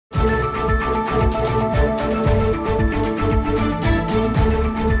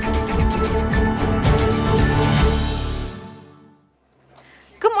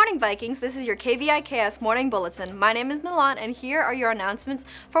Vikings, this is your KVIKS Morning Bulletin. My name is Milan and here are your announcements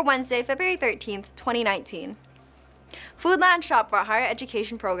for Wednesday, February 13th, 2019. Foodland Shop for Higher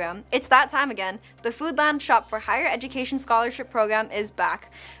Education Program. It's that time again. The Foodland Shop for Higher Education Scholarship Program is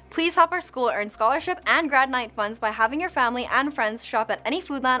back. Please help our school earn scholarship and grad night funds by having your family and friends shop at any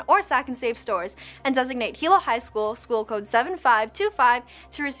Foodland or Sack and Save stores and designate Hilo High School, school code 7525,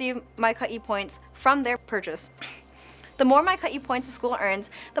 to receive MyCutE points from their purchase. The more MyCutE points a school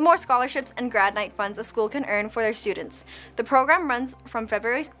earns, the more scholarships and grad night funds a school can earn for their students. The program runs from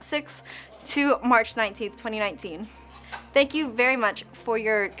February 6th to March 19th, 2019. Thank you very much for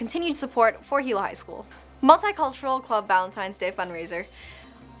your continued support for Hilo High School. Multicultural Club Valentine's Day fundraiser.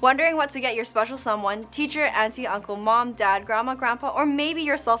 Wondering what to get your special someone, teacher, auntie, uncle, mom, dad, grandma, grandpa, or maybe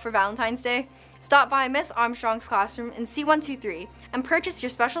yourself for Valentine's Day? Stop by Miss Armstrong's classroom in C123 and purchase your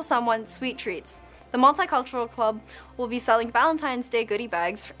special someone sweet treats. The Multicultural Club will be selling Valentine's Day goodie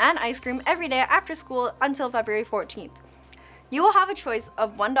bags and ice cream every day after school until February 14th. You will have a choice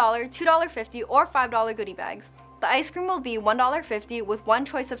of $1, $2.50, or $5 goodie bags. The ice cream will be $1.50 with one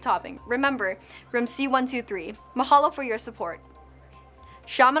choice of topping. Remember, room C123. Mahalo for your support.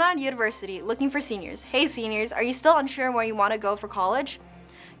 Chaminade University, looking for seniors. Hey seniors, are you still unsure where you want to go for college?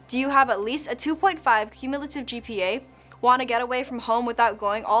 Do you have at least a 2.5 cumulative GPA? Want to get away from home without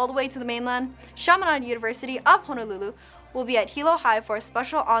going all the way to the mainland? Chaminade University of Honolulu will be at Hilo High for a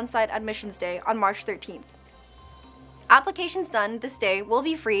special on-site admissions day on March 13th. Applications done this day will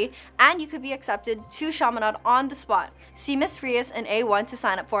be free and you could be accepted to Chaminade on the spot. See Ms. Frias in A1 to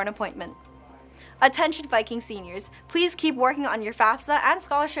sign up for an appointment. Attention Viking seniors, please keep working on your FAFSA and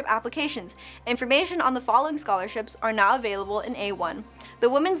scholarship applications. Information on the following scholarships are now available in A1. The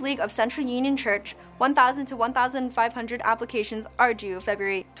Women's League of Central Union Church, 1,000 to 1,500 applications are due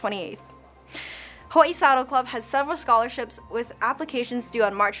February 28th. Hawaii Saddle Club has several scholarships with applications due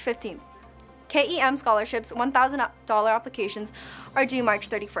on March 15th. KEM scholarships, $1,000 applications are due March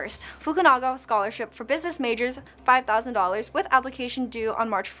 31st. Fukunaga scholarship for business majors, $5,000 with application due on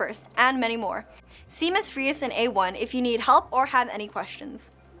March 1st, and many more. See Ms. Frias in A1 if you need help or have any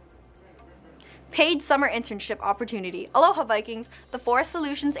questions. Paid summer internship opportunity. Aloha Vikings, the Forest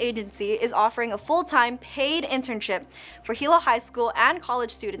Solutions Agency is offering a full-time paid internship for Hilo High School and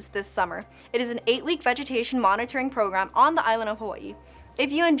college students this summer. It is an 8-week vegetation monitoring program on the island of Hawaii. If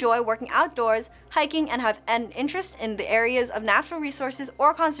you enjoy working outdoors, hiking, and have an interest in the areas of natural resources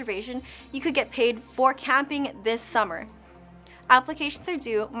or conservation, you could get paid for camping this summer. Applications are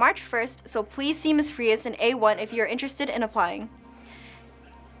due March 1st, so please see Ms. Frias in A1 if you're interested in applying.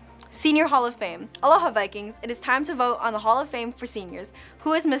 Senior Hall of Fame. Aloha Vikings, it is time to vote on the Hall of Fame for seniors.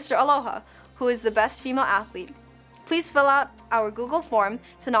 Who is Mr. Aloha? Who is the best female athlete? Please fill out our Google form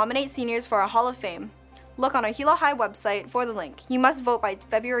to nominate seniors for our Hall of Fame. Look on our Hilo High website for the link. You must vote by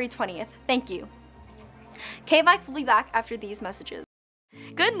February 20th. Thank you. KVIKS will be back after these messages.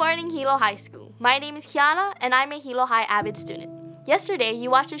 Good morning, Hilo High School. My name is Kiana, and I'm a Hilo High avid student. Yesterday,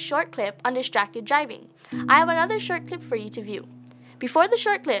 you watched a short clip on distracted driving. I have another short clip for you to view. Before the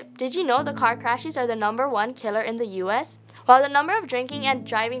short clip, did you know the car crashes are the #1 killer in the US? While the number of drinking and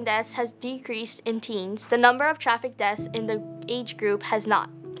driving deaths has decreased in teens, the number of traffic deaths in the age group has not,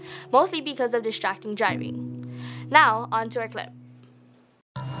 mostly because of distracting driving. Now, on to our clip.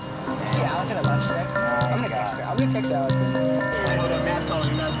 Did you see Allison at lunch today? I'm gonna text Allison. Hey, hold on, Matt's calling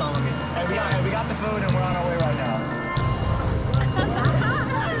me. Hey, we got the food and we're on our way right now.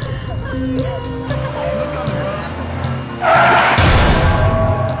 Hey, what's coming, bro?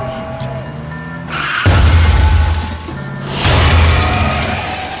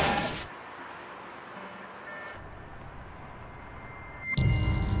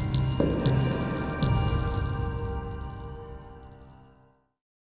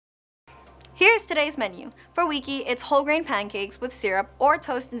 Here's today's menu. For Wiki, it's whole grain pancakes with syrup or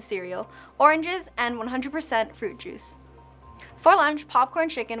toast and cereal, oranges, and 100% fruit juice. For lunch, popcorn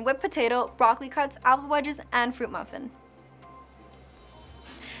chicken, whipped potato, broccoli cuts, apple wedges, and fruit muffin.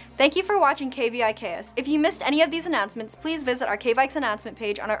 Thank you for watching KVIKS. If you missed any of these announcements, please visit our KVIKS announcement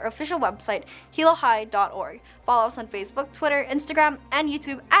page on our official website, hilohigh.org. Follow us on Facebook, Twitter, Instagram, and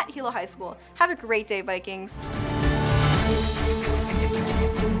YouTube at Hilo High School. Have a great day, Vikings.